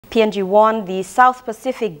PNG won the South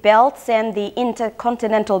Pacific Belts and the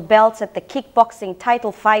Intercontinental Belts at the kickboxing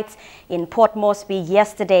title fights in Port Moresby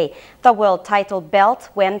yesterday. The world title belt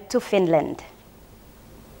went to Finland.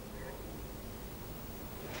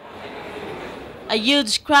 A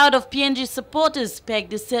huge crowd of PNG supporters packed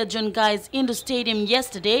the Sergeant Guys Indoor Stadium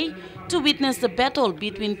yesterday to witness the battle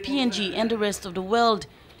between PNG and the rest of the world.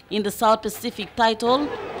 In the South Pacific title,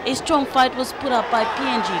 a strong fight was put up by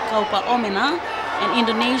PNG Kaupa Omena and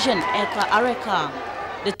Indonesian Eka Areka.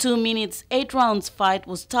 The 2 minutes 8 rounds fight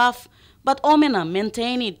was tough, but Omena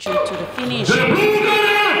maintained it through to the finish.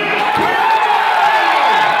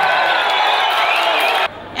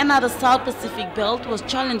 Another South Pacific belt was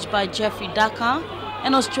challenged by Jeffrey Daka,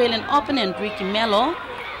 an Australian opponent Ricky Mello,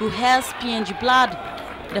 who has PNG blood.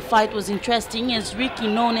 The fight was interesting as Ricky,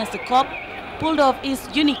 known as the Cop, pulled off his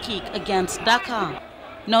unique kick against Daka.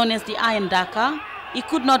 Known as the Iron Daka, he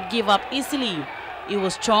could not give up easily. He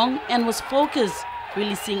was strong and was focused,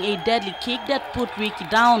 releasing a deadly kick that put Ricky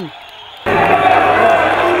down.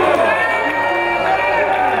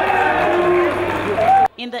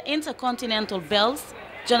 In the Intercontinental Belts,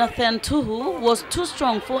 Jonathan Tuhu was too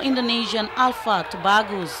strong for Indonesian Alpha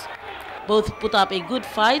Tobagos. Both put up a good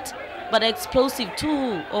fight, but explosive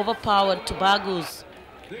Tuhu overpowered Tobagos.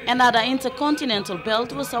 Another Intercontinental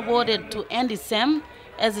Belt was awarded to Andy Sam,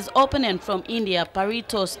 as his opponent from India,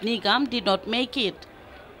 Paritos Nigam, did not make it.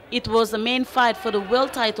 It was the main fight for the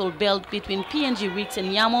world title belt between PNG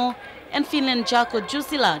Riksen Yamo and Finland Jaakko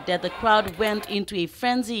Jusila that the crowd went into a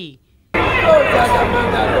frenzy.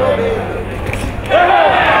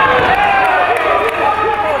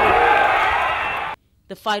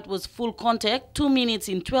 The fight was full contact, 2 minutes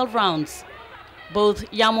in 12 rounds. Both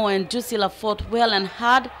Yamo and Jusila fought well and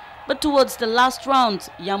hard, but towards the last round,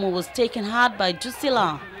 Yamo was taken hard by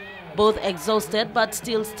Jusila. Both exhausted but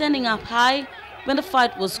still standing up high when the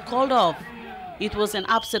fight was called off. It was an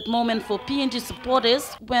upset moment for PNG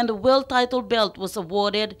supporters when the world title belt was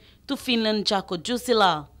awarded to Finland Jaakko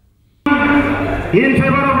Jusila. In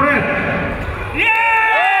favor of red.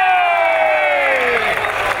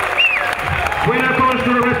 Winner goes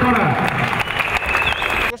to the red corner.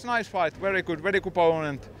 It was a nice fight, very good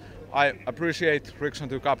opponent. I appreciate Riksen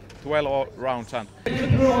took up 12 rounds. And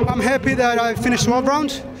I'm happy that I finished 12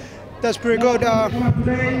 rounds. That's pretty good.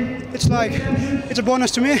 It's a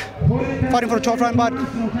bonus to me, fighting for the 12th round. But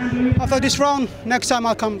after this round, next time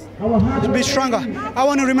I'll come to be stronger. I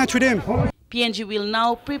want to rematch with him. PNG will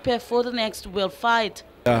now prepare for the next world fight.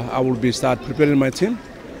 I will start preparing my team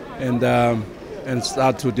and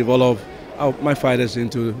start to develop my fighters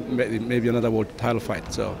into maybe another world title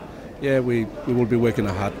fight. So, yeah, we will be working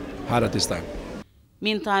hard at this time.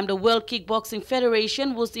 Meantime, the World Kickboxing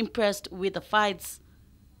Federation was impressed with the fights.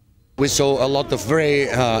 We saw a lot of very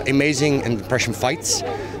amazing and impressive fights.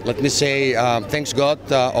 Let me say, thanks God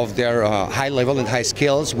of their high level and high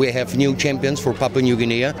skills. We have new champions for Papua New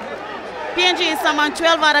Guinea. PNG is among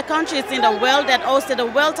 12 other countries in the world that hosted a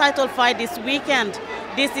world title fight this weekend.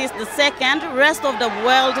 This is the second Rest of the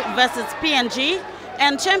World versus PNG,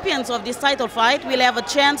 and champions of this title fight will have a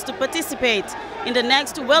chance to participate in the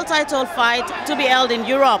next world title fight to be held in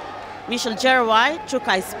Europe. Michelle Jerawai,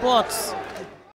 Chukai Sports.